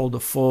that'll hold a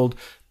fold,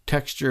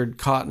 textured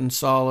cotton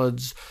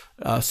solids,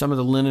 some of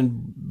the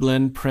linen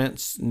blend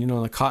prints,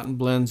 the cotton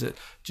blends that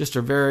just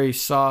are very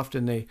soft,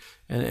 and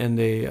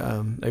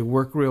they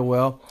work real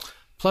well.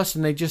 Plus,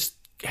 and they just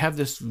have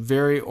this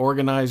very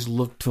organized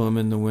look to them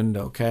in the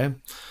window, okay?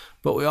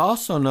 But we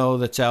also know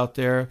that's out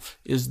there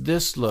is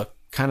this look,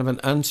 kind of an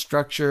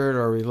unstructured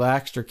or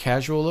relaxed or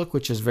casual look,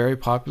 which is very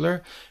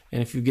popular.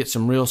 And if you get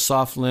some real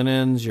soft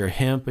linens, your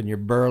hemp and your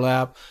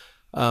burlap,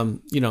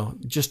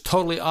 just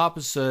totally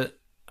opposite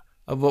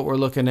of what we're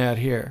looking at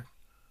here.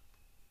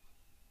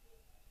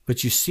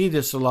 But you see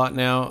this a lot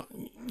now.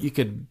 You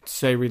could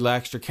say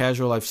relaxed or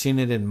casual. I've seen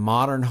it in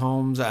modern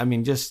homes. I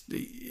mean, just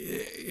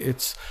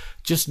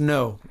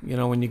know,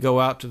 when you go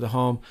out to the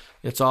home,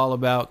 it's all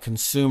about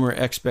consumer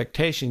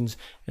expectations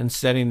and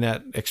setting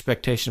that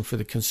expectation for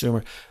the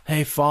consumer.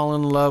 They fall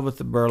in love with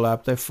the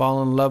burlap. They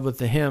fall in love with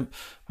the hemp.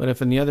 But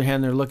if on the other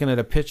hand, they're looking at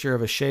a picture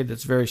of a shade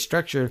that's very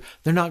structured,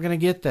 they're not going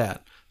to get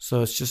that.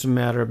 So it's just a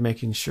matter of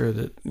making sure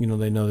that,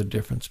 they know the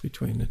difference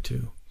between the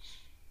two.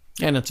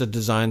 And it's a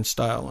design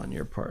style on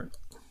your part.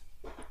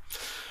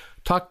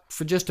 Talk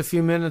for just a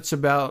few minutes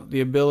about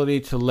the ability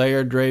to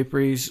layering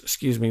drapery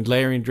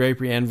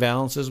and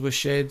valances with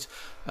shades.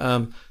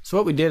 So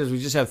what we did is we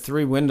just have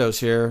 3 windows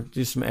here.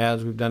 Do some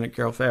ads we've done at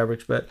Carroll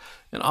Fabrics, but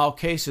in all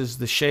cases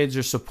the shades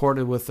are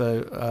supported with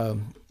a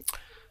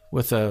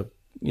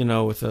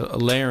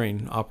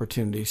layering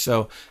opportunity.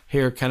 So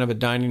here, kind of a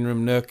dining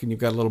room nook, and you've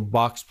got a little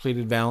box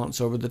pleated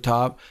valance over the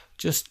top.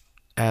 Just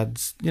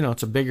adds,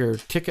 it's a bigger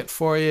ticket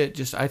for you.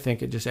 I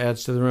think it just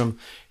adds to the room.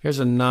 Here's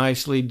a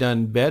nicely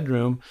done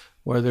bedroom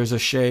where there's a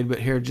shade, but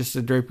here just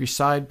the drapery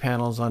side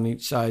panels on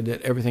each side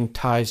that everything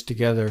ties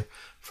together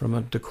from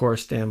a decor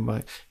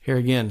standpoint. Here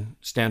again,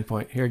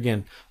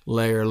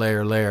 layer,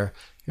 layer, layer.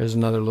 Here's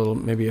another little,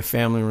 maybe a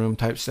family room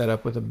type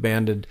setup with a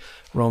banded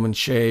Roman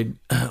shade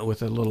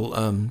with a little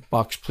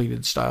box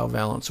pleated style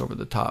valance over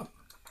the top.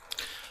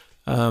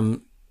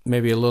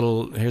 maybe a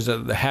little, here's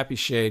the happy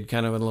shade,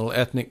 kind of a little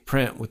ethnic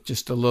print with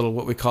just a little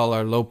what we call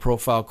our low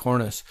profile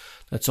cornice.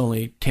 That's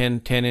only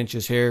 10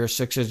 inches here,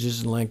 6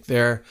 inches in length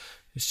there.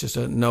 It's just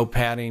a no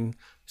padding.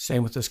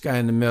 Same with this guy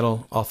in the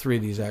middle. All three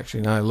of these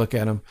actually, now I look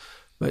at them.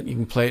 But you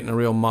can play it in a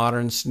real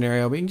modern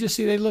scenario. But you can just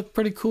see they look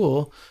pretty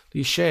cool,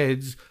 these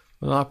shades,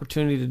 with an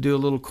opportunity to do a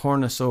little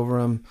cornice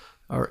over them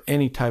or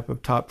any type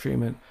of top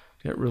treatment.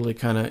 It really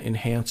kind of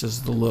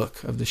enhances the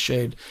look of the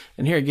shade.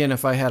 And here again,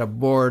 if I had a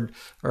board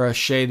or a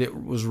shade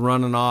that was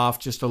running off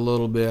just a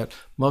little bit,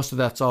 most of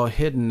that's all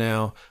hidden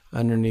now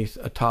underneath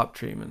a top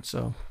treatment.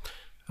 So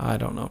I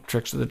don't know,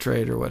 tricks of the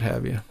trade or what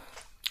have you.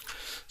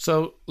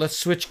 So let's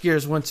switch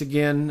gears once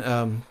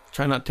again.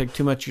 Try not to take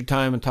too much of your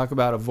time and talk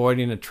about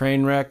avoiding a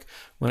train wreck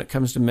when it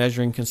comes to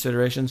measuring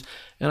considerations.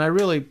 And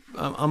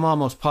I'm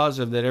almost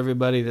positive that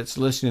everybody that's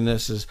listening to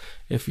this is,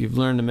 if you've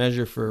learned to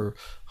measure for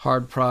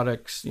hard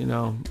products,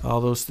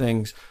 all those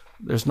things,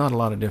 there's not a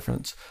lot of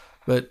difference.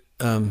 But,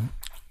 the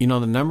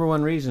number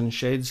one reason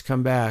shades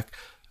come back,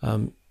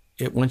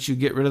 once you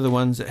get rid of the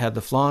ones that had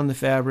the flaw in the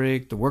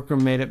fabric, the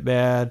workroom made it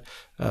bad,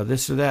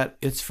 this or that,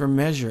 it's for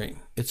measuring.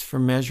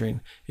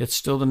 It's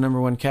still the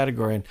number one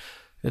category. And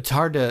it's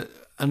hard to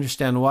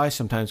understand why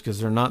sometimes, because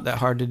they're not that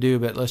hard to do,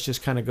 but let's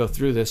just kind of go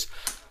through this.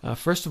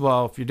 First of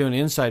all, if you're doing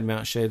inside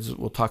mount shades,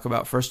 we'll talk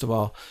about first of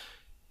all,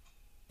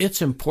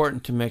 it's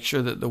important to make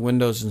sure that the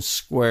window's in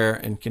square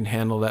and can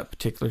handle that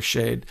particular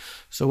shade.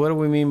 So what do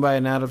we mean by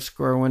an out of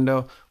square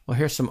window? Well,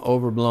 here's some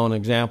overblown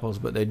examples,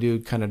 but they do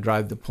kind of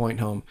drive the point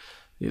home.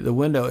 The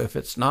window, if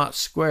it's not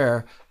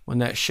square, when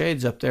that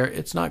shade's up there,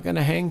 it's not going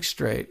to hang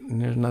straight.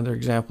 And there's another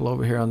example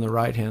over here on the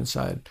right-hand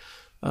side.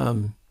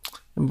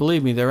 And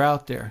believe me, they're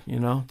out there,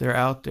 they're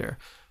out there.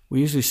 We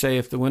usually say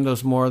if the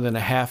window's more than a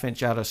 ½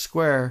 inch out of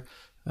square,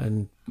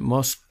 and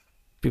most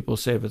people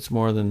say if it's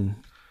more than,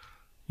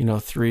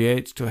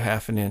 3/8 to a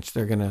 ½ inch,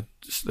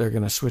 they're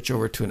gonna switch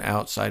over to an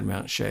outside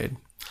mount shade.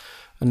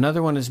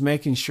 Another one is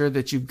making sure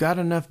that you've got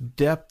enough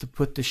depth to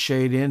put the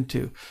shade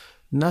into.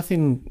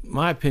 Nothing, in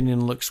my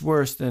opinion, looks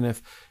worse than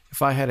if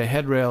I had a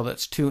headrail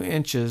that's 2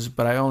 inches,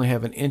 but I only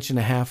have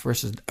 1.5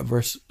 inches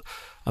versus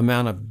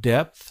amount of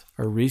depth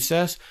or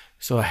recess.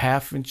 So a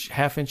half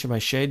inch of my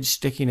shade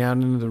sticking out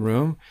into the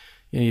room,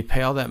 you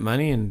pay all that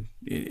money and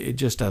it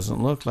just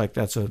doesn't look like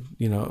that's it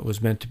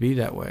was meant to be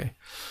that way.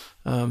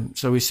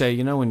 So we say,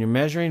 when you're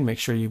measuring, make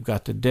sure you've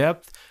got the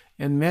depth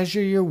and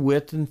measure your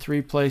width in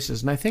 3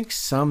 places. And I think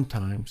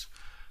sometimes,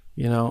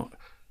 I'm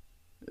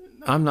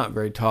not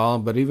very tall,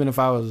 but even if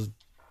I was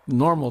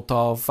normal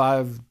tall,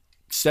 5'7",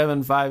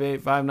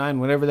 5'8", 5'9",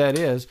 whatever that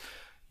is,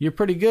 you're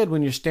pretty good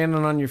when you're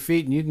standing on your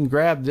feet and you can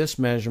grab this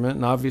measurement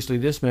and obviously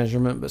this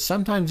measurement, but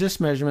sometimes this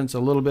measurement's a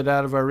little bit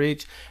out of our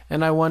reach.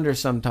 And I wonder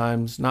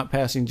sometimes, not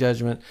passing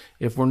judgment,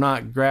 if we're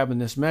not grabbing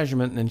this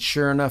measurement, and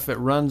sure enough, it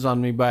runs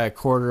on me by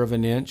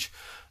 1/4 inch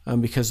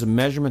because the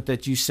measurement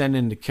that you send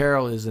into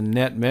Carol is a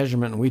net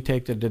measurement and we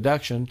take the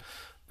deduction.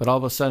 But all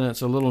of a sudden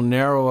it's a little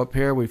narrow up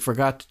here. We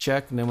forgot to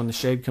check, and then when the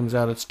shade comes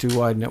out, it's too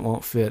wide and it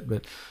won't fit.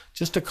 But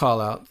just to call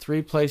out,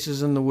 3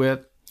 places in the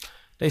width.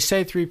 They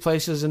say 3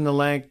 places in the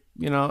length.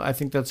 I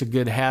think that's a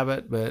good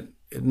habit, but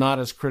not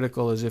as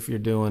critical as if you're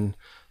doing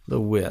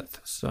the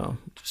width. So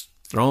just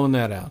throwing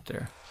that out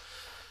there.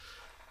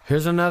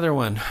 Here's another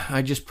one.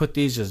 I just put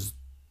these as,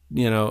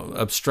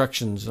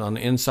 obstructions on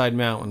the inside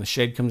mount. When the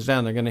shade comes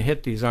down, they're going to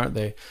hit these, aren't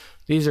they?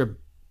 These are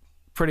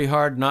pretty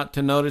hard not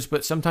to notice,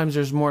 but sometimes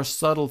there's more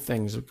subtle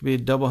things. It could be a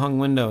double hung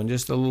window and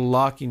just a little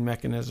locking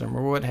mechanism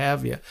or what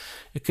have you.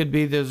 It could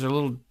be there's a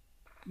little,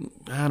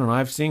 I don't know,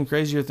 I've seen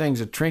crazier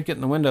things, a trinket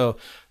in the window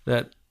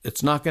that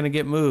it's not going to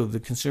get moved. The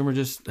consumer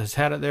just has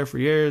had it there for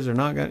years. They're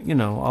not going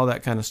to, all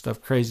that kind of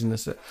stuff,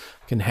 craziness that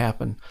can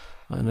happen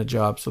on a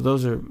job. So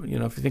those are,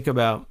 if you think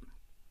about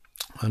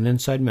on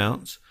inside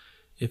mounts,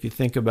 if you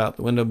think about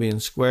the window being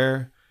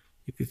square,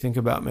 if you think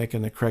about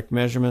making the correct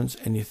measurements,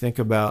 and you think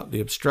about the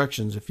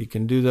obstructions, if you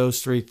can do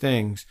those 3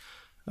 things,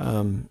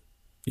 you're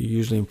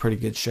usually in pretty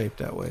good shape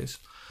that ways.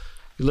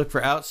 You look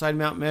for outside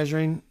mount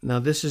measuring. Now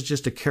this is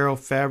just a Carol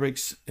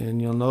Fabrics,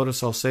 and you'll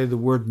notice I'll say the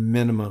word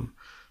minimum.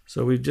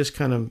 So we've just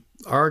kind of,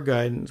 our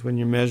guidance when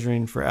you're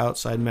measuring for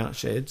outside mount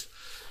shades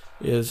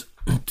is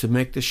to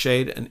make the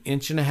shade 1.5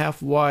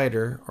 inches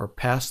wider or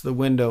past the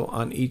window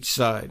on each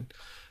side.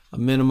 A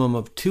minimum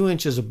of 2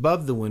 inches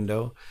above the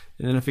window,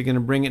 and then if you're going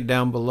to bring it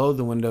down below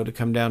the window, to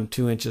come down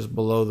 2 inches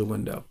below the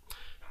window.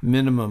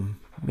 Minimum,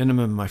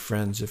 my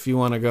friends. If you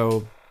want to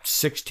go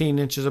 16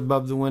 inches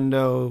above the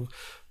window,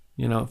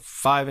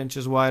 5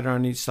 inches wider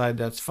on each side,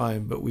 that's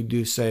fine. But we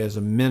do say as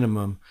a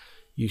minimum,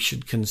 you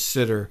should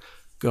consider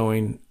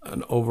going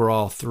an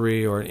overall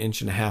 3 or 1.5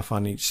 inches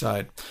on each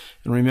side.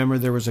 And remember,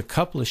 there was a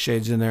couple of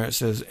shades in there. It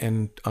says,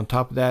 and on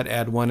top of that,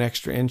 add 1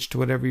 extra inch to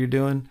whatever you're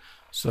doing.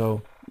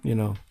 So,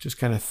 just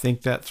kind of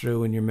think that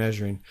through when you're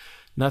measuring.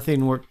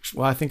 Nothing works.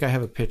 Well, I think I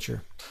have a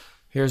picture.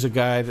 Here's a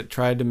guy that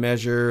tried to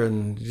measure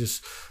and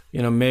just,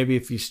 maybe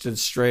if you stood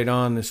straight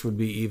on, this would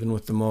be even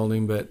with the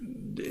molding, but,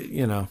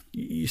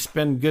 you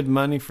spend good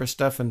money for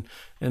stuff and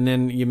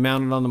then you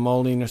mount it on the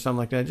molding or something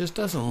like that. It just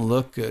doesn't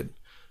look good.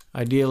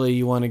 Ideally,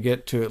 you want to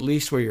get to at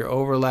least where you're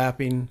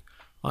overlapping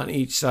on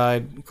each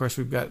side. Of course,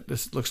 we've got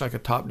this, looks like a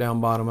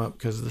top-down, bottom-up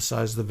because of the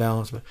size of the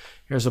valance, but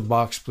here's a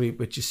box pleat,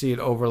 but you see it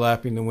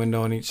overlapping the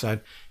window on each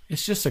side.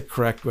 It's just a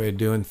correct way of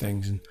doing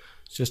things, and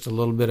it's just a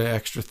little bit of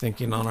extra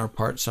thinking on our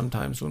part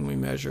sometimes when we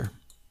measure.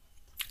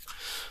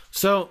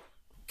 So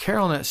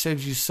CarolNet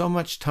saves you so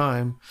much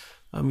time.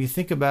 You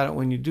think about it,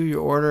 when you do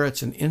your order,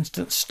 it's an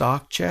instant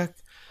stock check,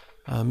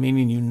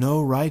 meaning you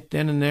know right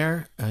then and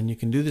there, and you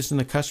can do this in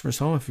the customer's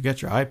home. If you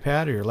got your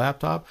iPad or your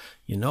laptop,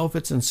 you know if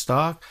it's in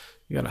stock.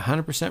 You got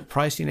 100%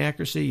 pricing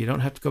accuracy. You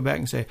don't have to go back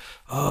and say,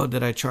 oh,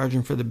 did I charge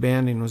him for the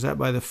banding? Was that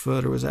by the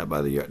foot or was that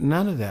by the yard?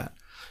 None of that.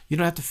 You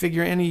don't have to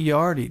figure any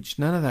yardage,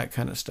 none of that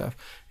kind of stuff.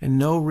 And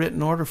no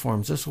written order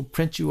forms. This will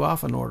print you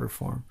off an order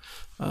form.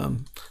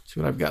 See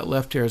what I've got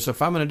left here. So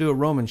if I'm going to do a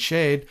Roman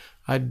shade,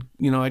 I'd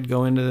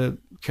go into the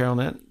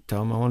CarolNet,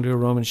 tell them I want to do a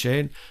Roman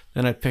shade.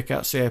 Then I'd pick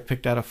out, say I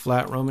picked out a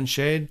flat Roman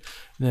shade.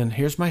 And then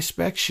here's my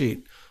spec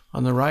sheet.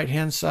 On the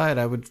right-hand side,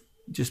 I would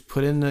just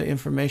put in the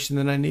information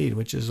that I need,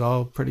 which is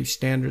all pretty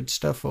standard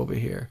stuff over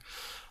here.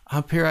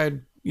 Up here,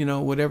 I'd,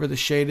 whatever the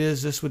shade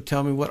is, this would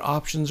tell me what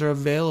options are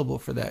available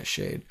for that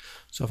shade.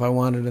 So if I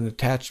wanted an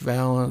attached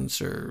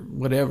valance or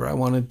whatever I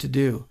wanted to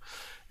do.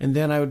 And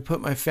then I would put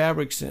my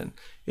fabrics in.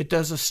 It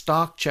does a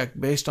stock check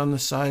based on the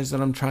size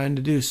that I'm trying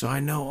to do. So I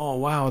know, oh,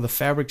 wow, the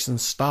fabric's in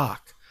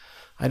stock.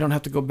 I don't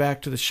have to go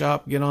back to the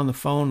shop, get on the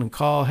phone and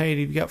call, hey,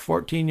 you've got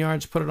 14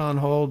 yards, put it on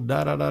hold,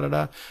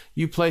 da-da-da-da-da.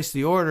 You place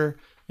the order,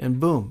 and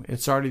boom,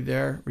 it's already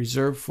there,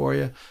 reserved for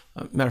you.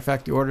 Matter of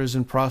fact, the order is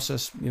in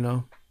process,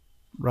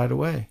 right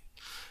away.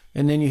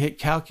 And then you hit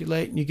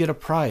calculate and you get a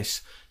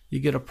price. You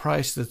get a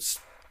price that's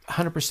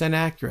 100%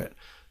 accurate.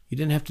 You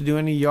didn't have to do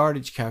any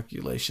yardage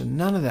calculation,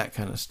 none of that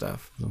kind of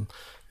stuff.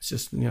 It's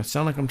just,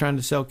 sound like I'm trying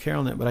to sell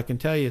CarolNet, but I can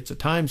tell you it's a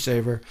time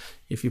saver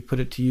if you put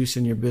it to use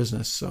in your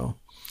business. So,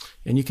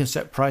 and you can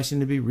set pricing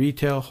to be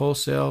retail,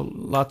 wholesale,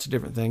 lots of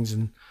different things.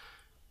 And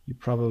you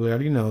probably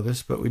already know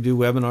this, but we do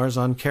webinars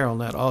on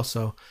CarolNet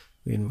also.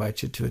 We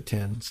invite you to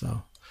attend.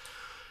 So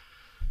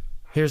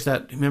here's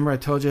that. Remember I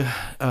told you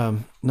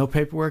no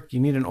paperwork. You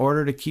need an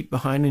order to keep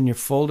behind in your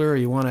folder, or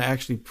you want to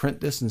actually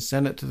print this and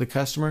send it to the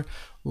customer.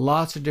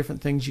 Lots of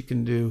different things you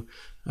can do.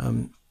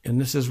 And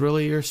this is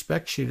really your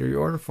spec sheet or your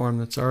order form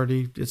that's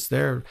already, it's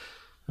there.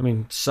 I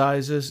mean,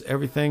 sizes,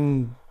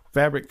 everything,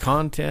 fabric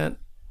content,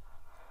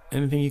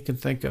 anything you can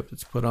think of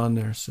that's put on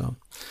there. So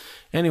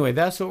anyway,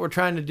 that's what we're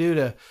trying to do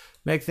to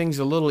make things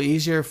a little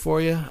easier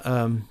for you.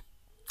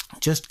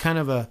 Just kind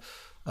of a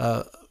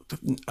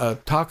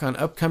talk on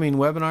upcoming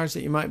webinars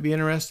that you might be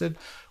interested.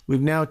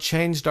 We've now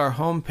changed our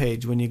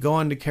homepage. When you go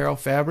onto Carol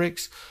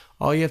Fabrics,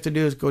 all you have to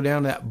do is go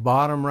down that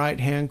bottom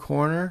right-hand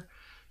corner,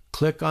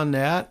 click on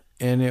that,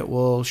 and it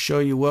will show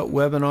you what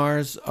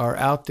webinars are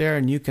out there,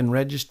 and you can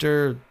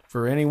register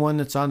for anyone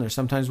that's on there.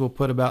 Sometimes we'll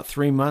put about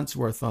 3 months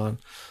worth on,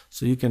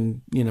 so you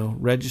can,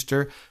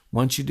 register.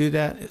 Once you do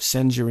that, it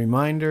sends you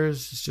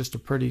reminders. It's just a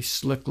pretty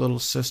slick little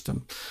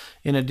system.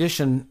 In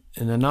addition,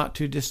 in the not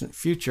too distant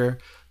future,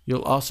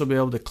 you'll also be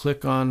able to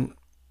click on,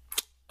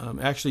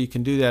 actually you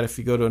can do that if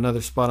you go to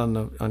another spot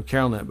on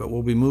CarolNet, but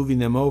we'll be moving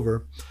them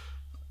over.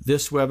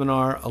 This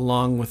webinar,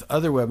 along with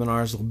other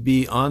webinars, will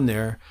be on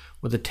there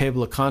with a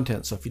table of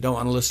contents. So if you don't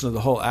want to listen to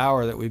the whole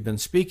hour that we've been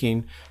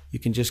speaking, you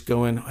can just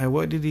go in, hey,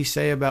 what did he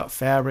say about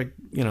fabric?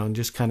 And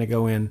just kind of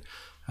go in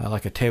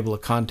like a table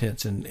of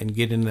contents and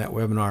get into that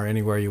webinar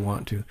anywhere you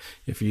want to,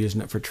 if you're using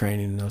it for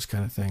training and those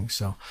kind of things.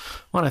 So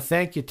I want to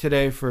thank you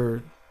today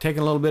for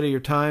taking a little bit of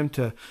your time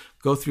to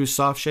go through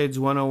Soft Shades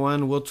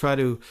 101. We'll try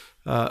to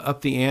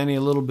up the ante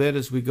a little bit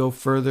as we go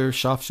further,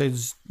 Soft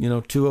Shades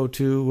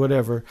 202,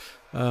 whatever,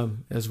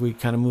 as we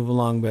kind of move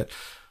along. But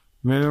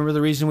remember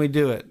the reason we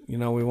do it.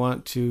 We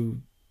want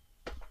to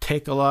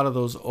take a lot of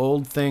those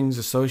old things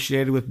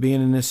associated with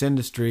being in this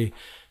industry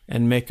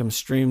and make them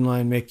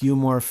streamlined, make you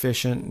more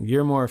efficient,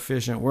 you're more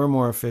efficient, we're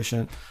more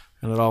efficient,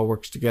 and it all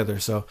works together.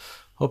 So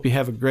hope you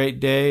have a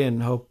great day,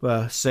 and hope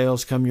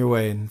sales come your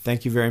way. And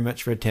thank you very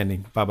much for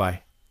attending.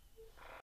 Bye-bye.